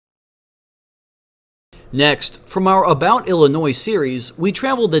Next, from our About Illinois series, we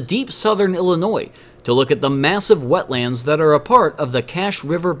travel to deep southern Illinois to look at the massive wetlands that are a part of the Cache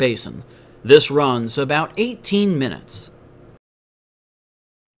River Basin. This runs about 18 minutes.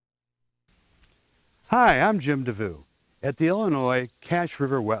 Hi, I'm Jim DeVue at the Illinois Cache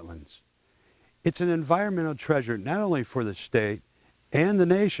River Wetlands. It's an environmental treasure not only for the state and the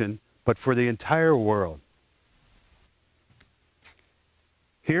nation, but for the entire world.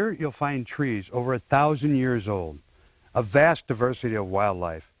 Here you'll find trees over 1,000 years old, a vast diversity of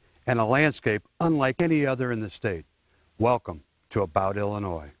wildlife, and a landscape unlike any other in the state. Welcome to About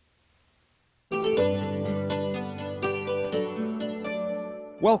Illinois.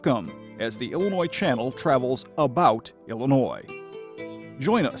 Welcome as the Illinois Channel travels about Illinois.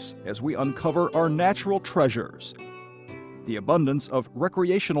 Join us as we uncover our natural treasures, the abundance of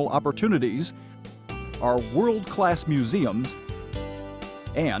recreational opportunities, our world-class museums,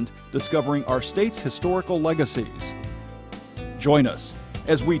 and discovering our state's historical legacies. Join us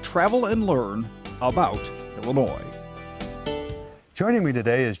as we travel and learn about Illinois. Joining me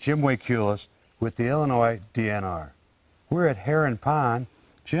today is Jim Wakulis with the Illinois DNR. We're at Heron Pond.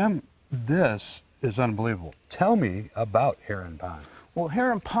 Jim, this is unbelievable. Tell me about Heron Pond. Well,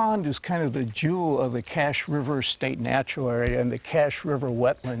 Heron Pond is kind of the jewel of the Cache River State Natural Area and the Cache River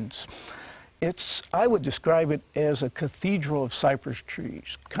Wetlands. I would describe it as a cathedral of cypress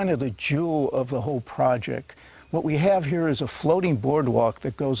trees, kind of the jewel of the whole project. What we have here is a floating boardwalk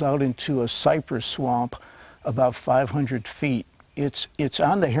that goes out into a cypress swamp about 500 feet. It's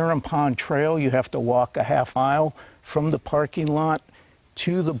on the Heron Pond Trail. You have to walk a half mile from the parking lot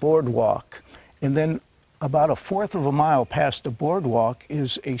to the boardwalk. And then about a fourth of a mile past the boardwalk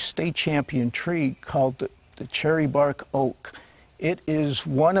is a state champion tree called the cherry bark oak. It is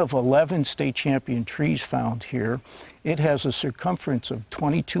one of 11 state champion trees found here. It has a circumference of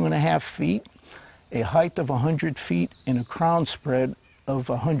 22.5 feet, a height of 100 feet, and a crown spread of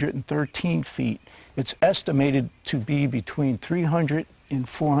 113 feet. It's estimated to be between 300 and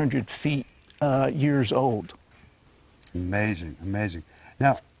 400 feet years old. Amazing, amazing.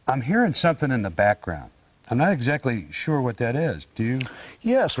 Now, I'm hearing something in the background. I'm not exactly sure what that is. Do you?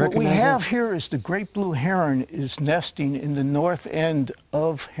 Yes, what we have here is the great blue heron is nesting in the north end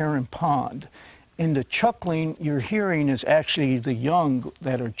of Heron Pond. And the chuckling you're hearing is actually the young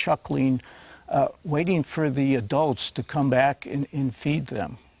that are chuckling, waiting for the adults to come back and feed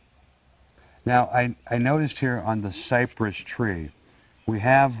them. Now, I noticed here on the cypress tree, we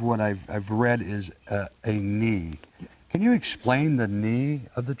have what I've read is a knee. Can you explain the knee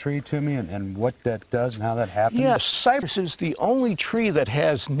of the tree to me and what that does and how that happens? Yes, cypress is the only tree that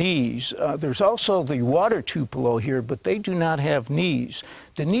has knees. There's also the water tupelo here, but they do not have knees.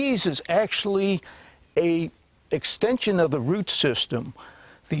 The knees is actually an extension of the root system.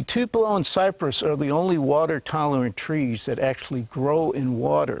 The tupelo and cypress are the only water-tolerant trees that actually grow in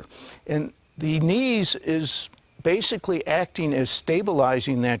water. And the knees is basically acting as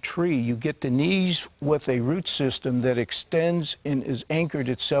stabilizing that tree. You get the knees with a root system that extends and is anchored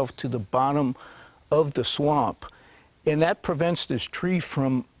itself to the bottom of the swamp. And that prevents this tree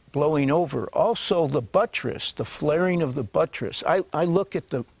from blowing over. Also the buttress, the flaring of the buttress. I look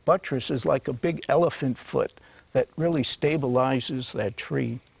at the buttress as like a big elephant foot that really stabilizes that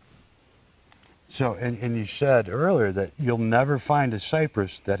tree. So, and you said earlier that you'll never find a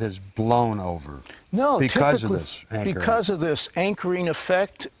cypress that has blown over. No, because of this anchoring. Because of this anchoring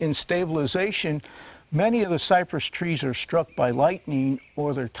effect and stabilization, many of the cypress trees are struck by lightning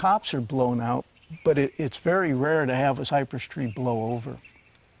or their tops are blown out, but it's very rare to have a cypress tree blow over.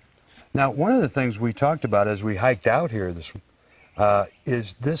 Now, one of the things we talked about as we hiked out here this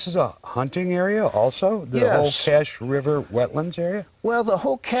is a hunting area also? The Yes. whole Cache River Wetlands area? Well, the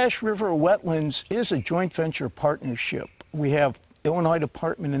whole Cache River Wetlands is a joint venture partnership. We have Illinois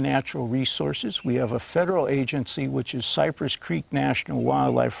Department of Natural Resources. We have a federal agency, which is Cypress Creek National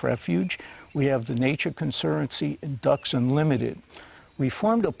Wildlife Refuge. We have the Nature Conservancy and Ducks Unlimited. We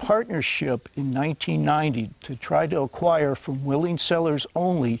formed a partnership in 1990 to try to acquire from willing sellers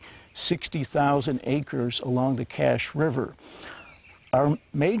only 60,000 acres along the Cache River. Our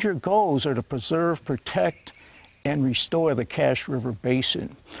major goals are to preserve, protect, and restore the Cache River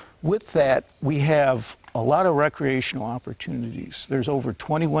Basin. With that, we have a lot of recreational opportunities. There's over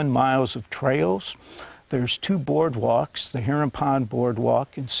 21 miles of trails. There's 2 boardwalks, the Heron Pond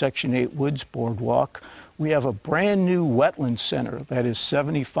Boardwalk and Section 8 Woods Boardwalk. We have a brand new wetland center that is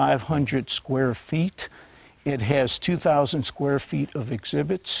 7,500 square feet. It has 2,000 square feet of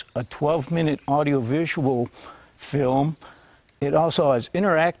exhibits, a 12-minute audiovisual film. It also has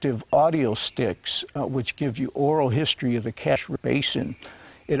interactive audio sticks, which give you oral history of the Cache River Basin.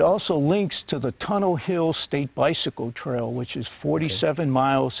 It also links to the Tunnel Hill State Bicycle Trail, which is 47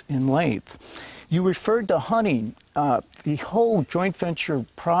 miles in length. You referred to hunting. The whole joint venture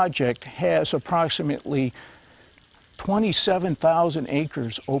project has approximately 27,000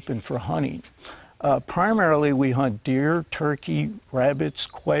 acres open for hunting. Primarily, we hunt deer, turkey, rabbits,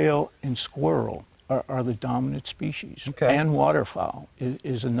 quail, and squirrel are the dominant species. Okay. And waterfowl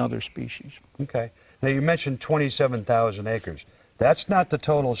is another species. Okay. Now, you mentioned 27,000 acres. That's not the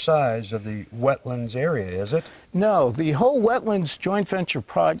total size of the wetlands area, is it? No, the whole wetlands joint venture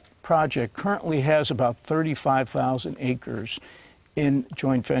project currently has about 35,000 acres in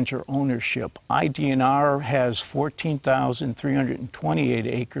joint venture ownership. IDNR has 14,328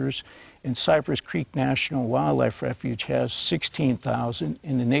 acres, and Cypress Creek National Wildlife Refuge has 16,000,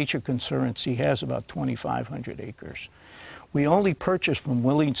 and the Nature Conservancy has about 2,500 acres. We only purchase from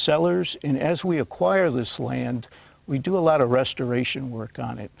willing sellers, and as we acquire this land, we do a lot of restoration work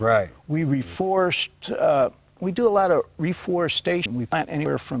on it. Right. We reforest. We do a lot of reforestation. We plant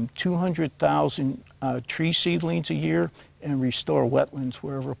anywhere from 200,000 tree seedlings a year and restore wetlands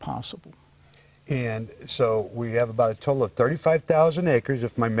wherever possible. And so we have about a total of 35,000 acres,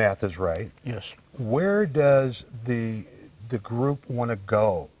 if my math is right. Yes. Where does the group want to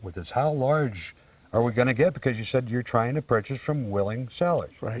go with this? How large are we going to get? Because you said you're trying to purchase from willing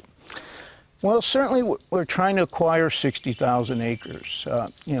sellers. Right. Well, certainly we're trying to acquire 60,000 acres.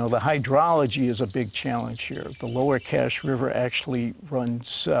 You know, the hydrology is a big challenge here. The lower Cache River actually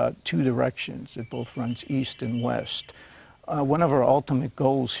runs two directions. It both runs east and west. One of our ultimate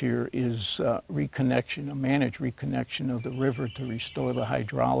goals here is reconnection, a managed reconnection of the river to restore the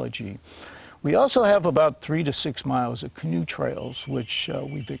hydrology. We also have about 3 to 6 miles of canoe trails, which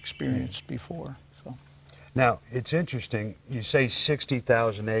we've experienced before. So. Now, it's interesting. You say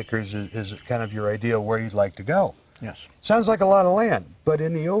 60,000 acres is kind of your idea where you'd like to go. Yes. Sounds like a lot of land, but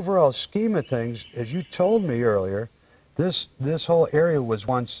in the overall scheme of things, as you told me earlier, this whole area was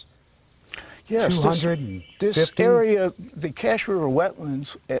once 250? This area, the Cache River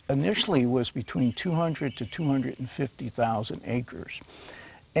wetlands, initially was between 200 to 250,000 acres.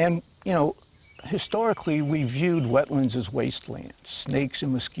 And, you know, historically, we viewed wetlands as wastelands, snakes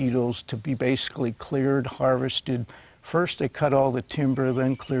and mosquitoes to be basically cleared, harvested. First, they cut all the timber,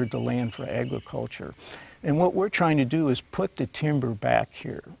 then cleared the land for agriculture. And what we're trying to do is put the timber back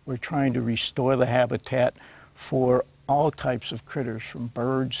here. We're trying to restore the habitat for all types of critters, from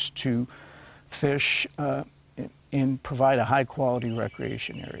birds to fish, and provide a high-quality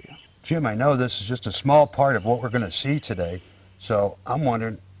recreation area. Jim, I know this is just a small part of what we're going to see today, so I'm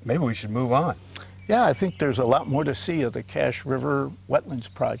wondering, maybe we should move on. Yeah, I think there's a lot more to see of the Cache River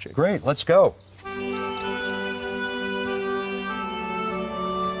Wetlands Project. Great, let's go.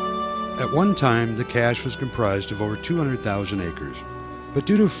 At one time, the Cache was comprised of over 200,000 acres, but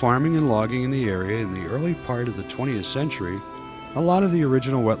due to farming and logging in the area in the early part of the 20th century, a lot of the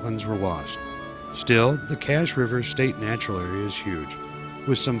original wetlands were lost. Still, the Cache River State Natural Area is huge,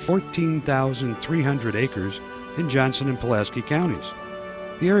 with some 14,300 acres in Johnson and Pulaski counties.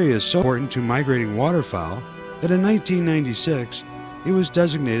 The area is so important to migrating waterfowl that in 1996, it was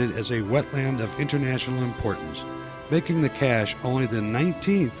designated as a wetland of international importance, making the Cache only the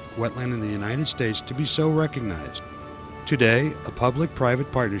 19th wetland in the United States to be so recognized. Today, a public-private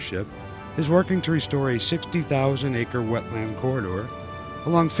partnership is working to restore a 60,000-acre wetland corridor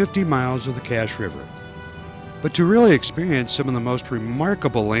along 50 miles of the Cache River. But to really experience some of the most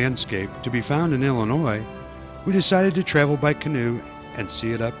remarkable landscape to be found in Illinois, we decided to travel by canoe and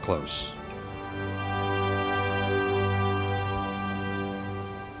see it up close.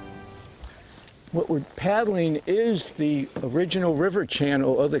 What we're paddling is the original river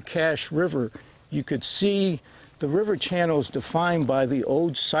channel of the Cache River. You could see the river channel is defined by the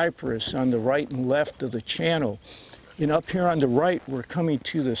old cypress on the right and left of the channel. And up here on the right, we're coming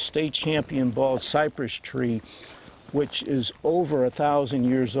to the state champion bald cypress tree, which is over 1,000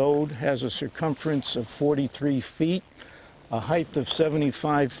 years old, has a circumference of 43 feet, a height of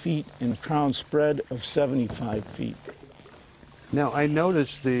 75 feet, and crown spread of 75 feet. Now, I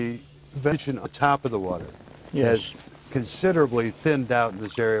noticed the vegetation on top of the water Yes. has considerably thinned out in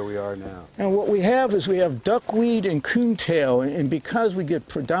this area we are now. And what we have is we have duckweed and coontail, and because we get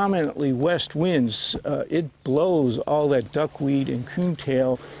predominantly west winds, it blows all that duckweed and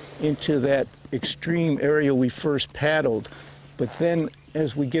coontail into that extreme area we first paddled. But then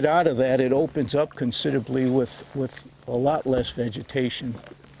as we get out of that, it opens up considerably with a lot less vegetation.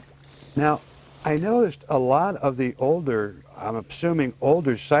 Now, I noticed a lot of the older, I'm assuming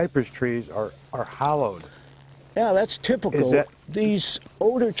older cypress trees are hollowed. Yeah, that's typical. Is that... These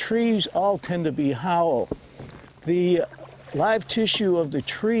older trees all tend to be hollow. The live tissue of the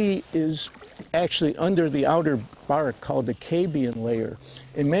tree is actually under the outer bark called the cabian layer.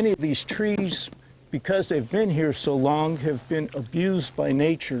 And many of these trees, because they've been here so long, have been abused by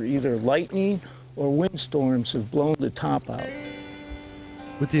nature. Either lightning or windstorms have blown the top out.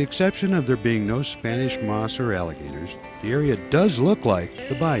 With the exception of there being no Spanish moss or alligators, the area does look like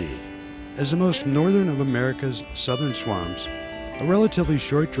the bayou. As the most northern of America's southern swamps, a relatively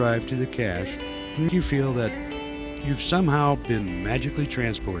short drive to the cache can make you feel that you've somehow been magically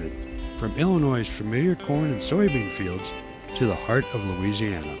transported from Illinois' familiar corn and soybean fields to the heart of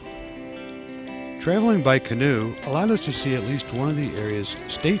Louisiana. Traveling by canoe allowed us to see at least one of the area's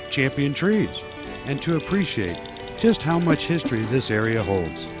state champion trees and to appreciate just how much history this area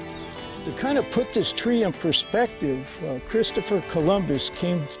holds. To kind of put this tree in perspective, Christopher Columbus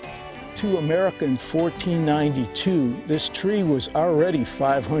came to America in 1492. This tree was already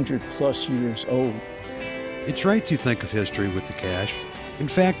 500 plus years old. It's right to think of history with the cache. In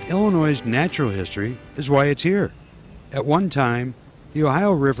fact, Illinois' natural history is why it's here. At one time, the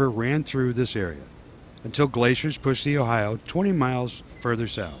Ohio River ran through this area until glaciers pushed the Ohio 20 miles further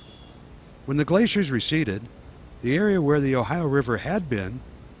south. When the glaciers receded, the area where the Ohio River had been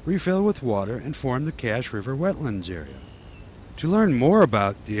refilled with water and formed the Cache River wetlands area. To learn more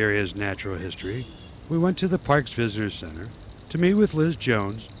about the area's natural history, we went to the Parks Visitor Center to meet with Liz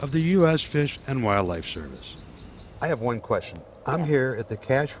Jones of the U.S. Fish and Wildlife Service. I have one question. I'm here at the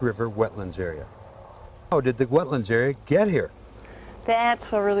Cache River wetlands area. How did the wetlands area get here?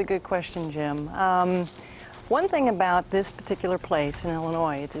 That's a really good question, Jim. One thing about this particular place in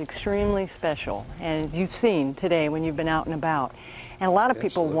Illinois, it's extremely special, and you've seen today when you've been out and about. And a lot of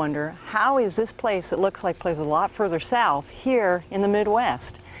people wonder, how is this place that looks like places a lot further south here in the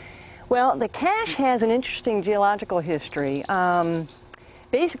Midwest? Well, the cache has an interesting geological history.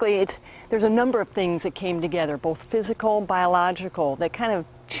 Basically, there's a number of things that came together, both physical, biological, that kind of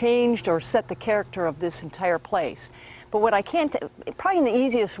changed or set the character of this entire place. But what I can't, probably in the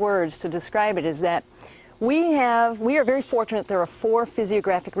easiest words to describe it is that we are very fortunate there are 4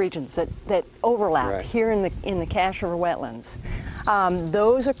 physiographic regions that overlap here in the Cache River wetlands.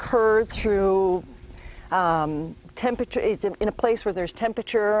 Those occur through temperature. It's in a place where there's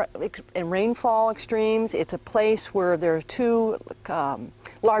temperature and rainfall extremes. It's a place where there are 2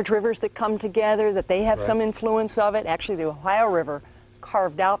 large rivers that come together, that they have some influence of it. Actually, the Ohio River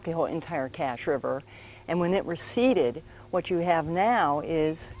carved out the whole entire Cache River. And when it receded, what you have now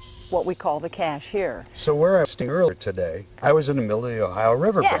is what we call the cache here. So where I was earlier today, I was in the middle of the Ohio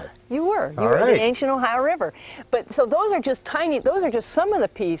River bed. Yeah, you were. You were in the ancient Ohio River. But so those are just those are just some of the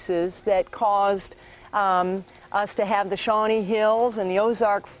pieces that caused us to have the Shawnee Hills and the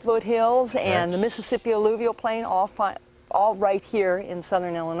Ozark foothills and the Mississippi alluvial plain all right here in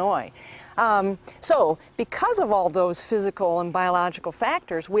southern Illinois. So because of all those physical and biological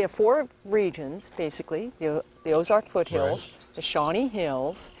factors, we have 4 regions, basically, the Ozark foothills, the Shawnee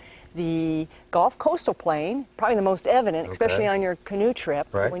Hills, the Gulf coastal plain, probably the most evident, especially on your canoe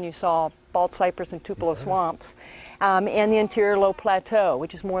trip when you saw bald cypress and tupelo swamps, and the interior low plateau,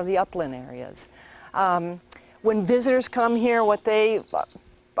 which is more of the upland areas. When visitors come here, what they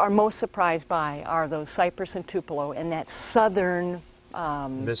are most surprised by are those cypress and tupelo and that southern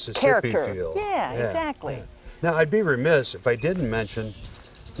Mississippi character. feel. Yeah, exactly. Yeah. Now, I'd be remiss if I didn't mention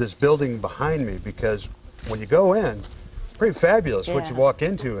this building behind me, because when you go in, pretty fabulous what you walk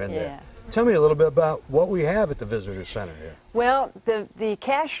into in there. Tell me a little bit about what we have at the Visitor Center here. Well,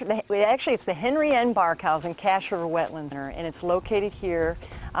 actually it's the Henry N. Barkhausen Cache River Wetlands Center, and it's located here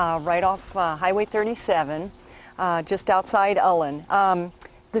right off Highway 37, just outside Ullen.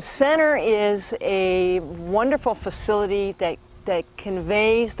 The center is a wonderful facility that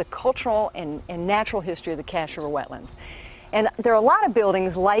conveys the cultural and natural history of the Cache River wetlands. And there are a lot of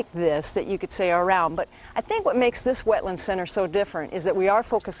buildings like this that you could say are around, but I think what makes this wetland center so different is that we are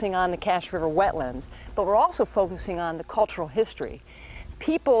focusing on the Cache River wetlands, but we're also focusing on the cultural history.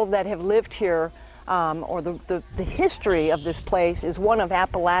 People that have lived here, or the history of this place is one of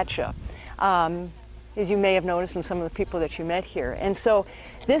Appalachia, as you may have noticed in some of the people that you met here. And so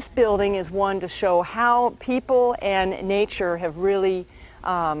this building is one to show how people and nature have really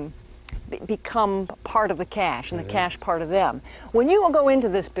become part of the cache, and the cache part of them. When you will go into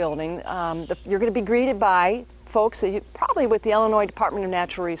this building, you're going to be greeted by folks, probably with the Illinois Department of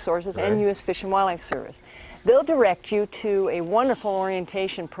Natural Resources and U.S. Fish and Wildlife Service. They'll direct you to a wonderful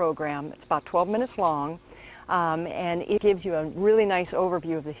orientation program. It's about 12 minutes long, and it gives you a really nice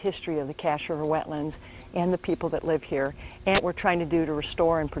overview of the history of the Cache River wetlands and the people that live here, and what we're trying to do to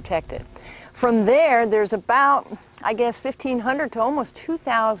restore and protect it. From there, there's about, I guess, 1,500 to almost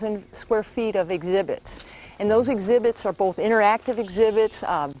 2,000 square feet of exhibits. And those exhibits are both interactive exhibits,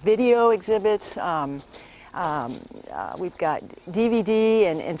 video exhibits, we've got DVD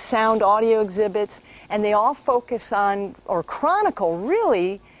and sound audio exhibits, and they all focus on or chronicle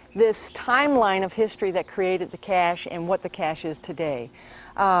really this timeline of history that created the cache and what the cache is today.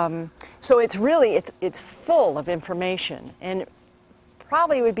 So it's really, it's full of information, and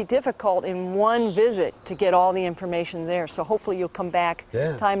probably would be difficult in one visit to get all the information there. So hopefully you'll come back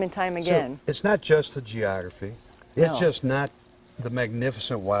time and time again. So it's not just the geography. It's just not the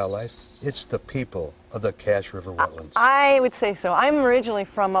magnificent wildlife. It's the people of the Cache River wetlands. I would say so. I'm originally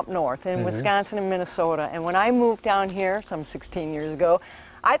from up north in Wisconsin and Minnesota, and when I moved down here some 16 years ago,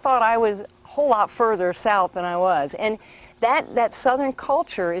 I thought I was a whole lot further south than I was. And that southern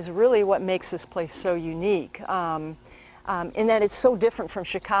culture is really what makes this place so unique. In that it's so different from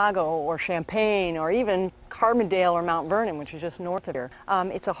Chicago or Champaign or even Carbondale or Mount Vernon, which is just north of here.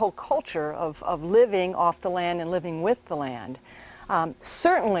 It's a whole culture of living off the land and living with the land.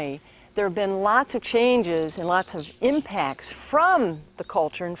 Certainly, there have been lots of changes and lots of impacts from the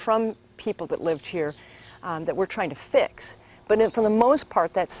culture and from people that lived here that we're trying to fix. But for the most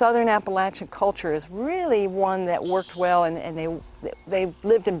part, that southern Appalachian culture is really one that worked well, and they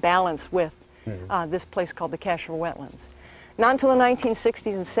lived in balance with this place called the Cache River wetlands. Not until the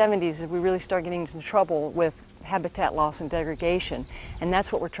 1960s and 70s did we really start getting into trouble with habitat loss and degradation, and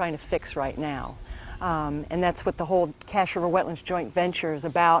that's what we're trying to fix right now. And that's what the whole Cache River Wetlands joint venture is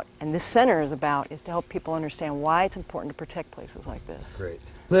about, and this center is about, is to help people understand why it's important to protect places like this. Great.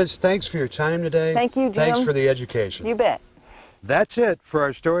 Liz, thanks for your time today. Thank you, Jim. Thanks for the education. You bet. That's it for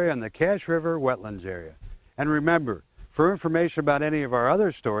our story on the Cache River wetlands area. And remember, for information about any of our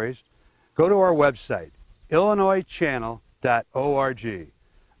other stories, go to our website, illinoischannel.org.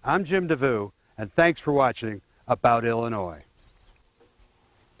 I'm Jim DeVue, and thanks for watching About Illinois.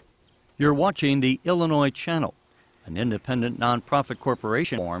 You're watching the Illinois Channel, an independent nonprofit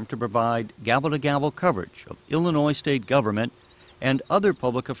corporation formed to provide gavel-to-gavel coverage of Illinois state government and other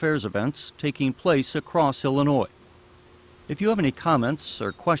public affairs events taking place across Illinois. If you have any comments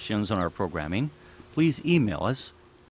or questions on our programming, please email us